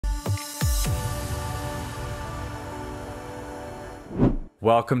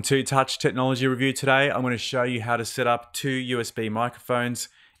Welcome to Touch Technology Review. Today I'm going to show you how to set up two USB microphones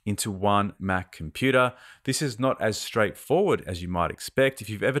into one Mac computer. This is not as straightforward as you might expect. If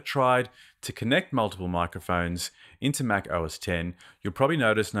you've ever tried to connect multiple microphones into Mac OS X, you'll probably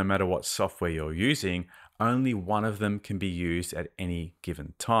notice no matter what software you're using, only one of them can be used at any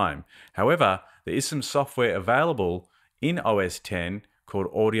given time. However, there is some software available in OS X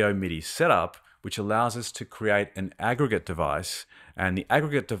called Audio MIDI Setup, which allows us to create an aggregate device, and the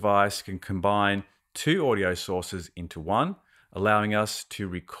aggregate device can combine two audio sources into one, allowing us to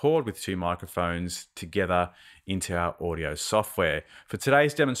record with two microphones together into our audio software. For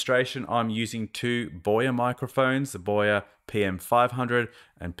today's demonstration, I'm using two Boya microphones, the Boya PM 500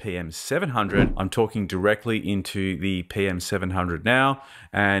 and PM 700. I'm talking directly into the PM 700 now,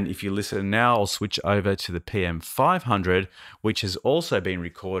 and if you listen now, I'll switch over to the PM 500, which has also been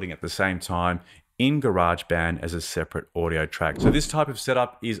recording at the same time in Garageband as a separate audio track. So this type of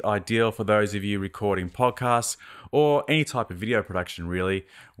setup is ideal for those of you recording podcasts or any type of video production really,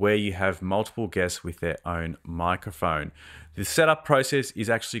 where you have multiple guests with their own microphone. The setup process is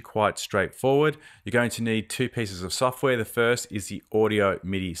actually quite straightforward. You're going to need two pieces of software. The first is the Audio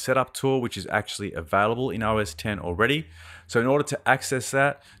MIDI Setup tool, which is actually available in OS X already. So in order to access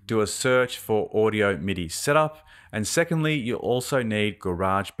that, do a search for Audio MIDI Setup. And secondly, you'll also need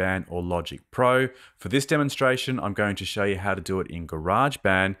GarageBand or Logic Pro. For this demonstration, I'm going to show you how to do it in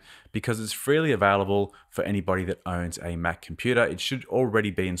GarageBand because it's freely available for anybody that owns a Mac computer. It should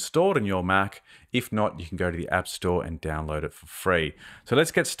already be installed in your Mac. If not, you can go to the App Store and download it for free. So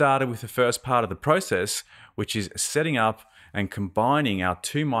let's get started with the first part of the process, which is setting up and combining our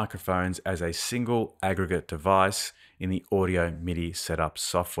two microphones as a single aggregate device in the Audio MIDI Setup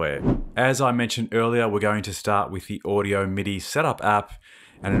software. As I mentioned earlier, we're going to start with the Audio MIDI Setup app,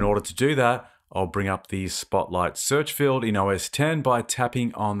 and in order to do that, I'll bring up the Spotlight search field in OS X by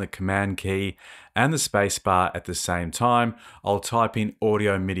tapping on the Command key and the spacebar at the same time. I'll type in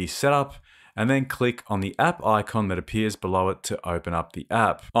Audio MIDI Setup and then click on the app icon that appears below it to open up the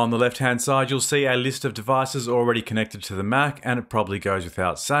app. On the left-hand side, you'll see a list of devices already connected to the Mac, and it probably goes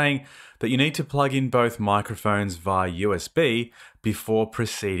without saying that you need to plug in both microphones via USB before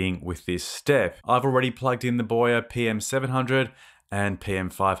proceeding with this step. I've already plugged in the Boya PM 700 and PM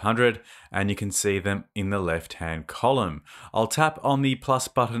 500, and you can see them in the left-hand column. I'll tap on the plus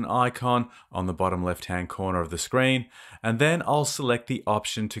button icon on the bottom left-hand corner of the screen, and then I'll select the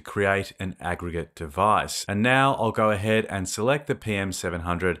option to create an aggregate device. And now I'll go ahead and select the PM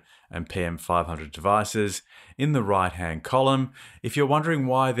 700 and PM 500 devices in the right-hand column. If you're wondering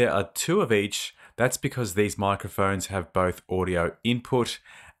why there are two of each, that's because these microphones have both audio input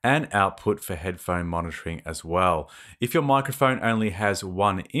and output for headphone monitoring as well. If your microphone only has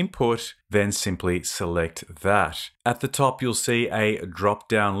one input, then simply select that. At the top, you'll see a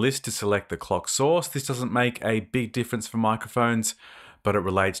drop-down list to select the clock source. This doesn't make a big difference for microphones, but it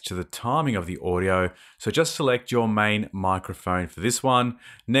relates to the timing of the audio. So just select your main microphone for this one.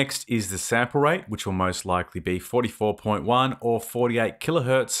 Next is the sample rate, which will most likely be 44.1 or 48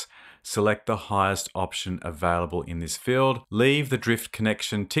 kilohertz. Select the highest option available in this field. Leave the drift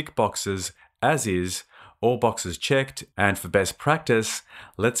connection tick boxes as is, all boxes checked, and for best practice,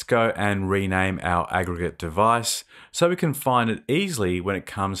 let's go and rename our aggregate device so we can find it easily when it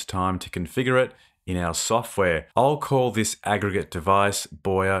comes time to configure it in our software. I'll call this aggregate device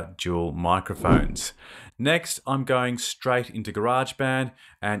Boya Dual Microphones. Next, I'm going straight into GarageBand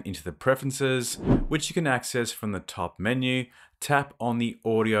and into the preferences, which you can access from the top menu. Tap on the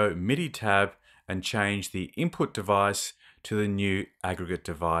Audio MIDI tab and change the input device to the new aggregate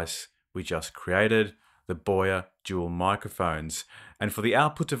device we just created, the Boya Dual Microphones. And for the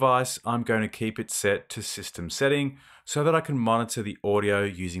output device, I'm going to keep it set to system setting so that I can monitor the audio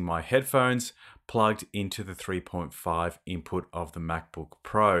using my headphones plugged into the 3.5 input of the MacBook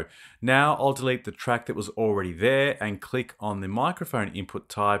Pro. Now I'll delete the track that was already there and click on the microphone input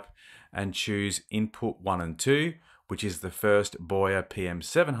type and choose input 1 and 2, which is the first Boya PM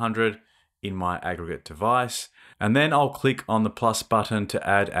 700 in my aggregate device. And then I'll click on the plus button to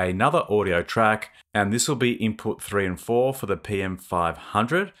add another audio track, and this will be input 3 and 4 for the PM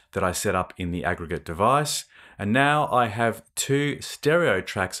 500 that I set up in the aggregate device. And now I have two stereo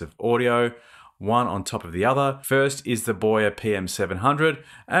tracks of audio, one on top of the other. First is the Boya PM 700,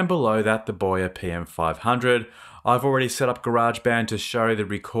 and below that the Boya PM 500. I've already set up GarageBand to show the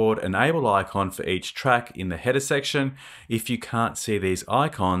record enable icon for each track in the header section. If you can't see these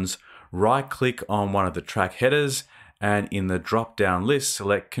icons, right click on one of the track headers and in the drop down list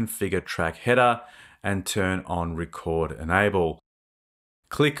select configure track header and turn on record enable.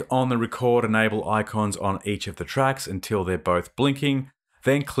 Click on the record enable icons on each of the tracks until they're both blinking.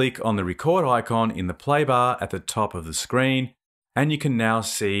 Then click on the record icon in the play bar at the top of the screen, and you can now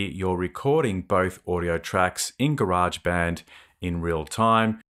see you're recording both audio tracks in Garageband in real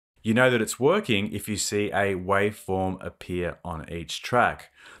time. You know that it's working if you see a waveform appear on each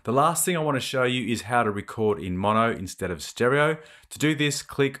track. The last thing I want to show you is how to record in mono instead of stereo. To do this,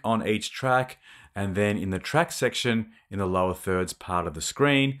 click on each track, and then in the track section in the lower thirds part of the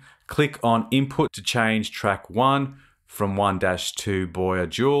screen, click on input to change track 1 from 1-2 Boya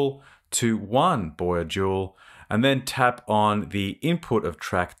dual to 1 Boya dual, and then tap on the input of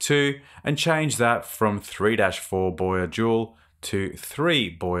track 2 and change that from 3-4 Boya dual to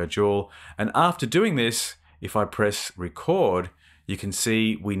 3 Boya dual. And after doing this, if I press record, you can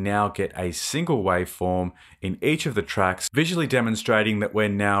see we now get a single waveform in each of the tracks, visually demonstrating that we're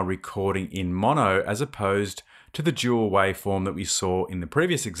now recording in mono as opposed to the dual waveform that we saw in the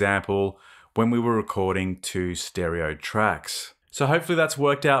previous example when we were recording 2 stereo tracks. So hopefully that's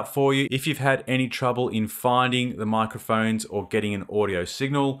worked out for you. If you've had any trouble in finding the microphones or getting an audio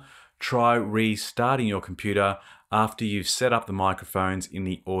signal, try restarting your computer after you've set up the microphones in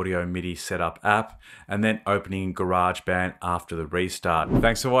the Audio MIDI Setup app, and then opening GarageBand after the restart.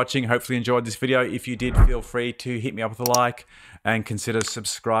 Thanks for watching. Hopefully you enjoyed this video. If you did, feel free to hit me up with a like and consider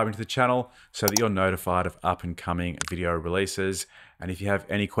subscribing to the channel so that you're notified of up and coming video releases. And if you have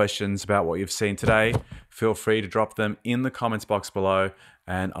any questions about what you've seen today, feel free to drop them in the comments box below,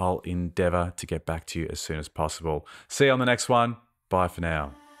 and I'll endeavor to get back to you as soon as possible. See you on the next one. Bye for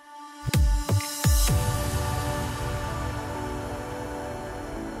now.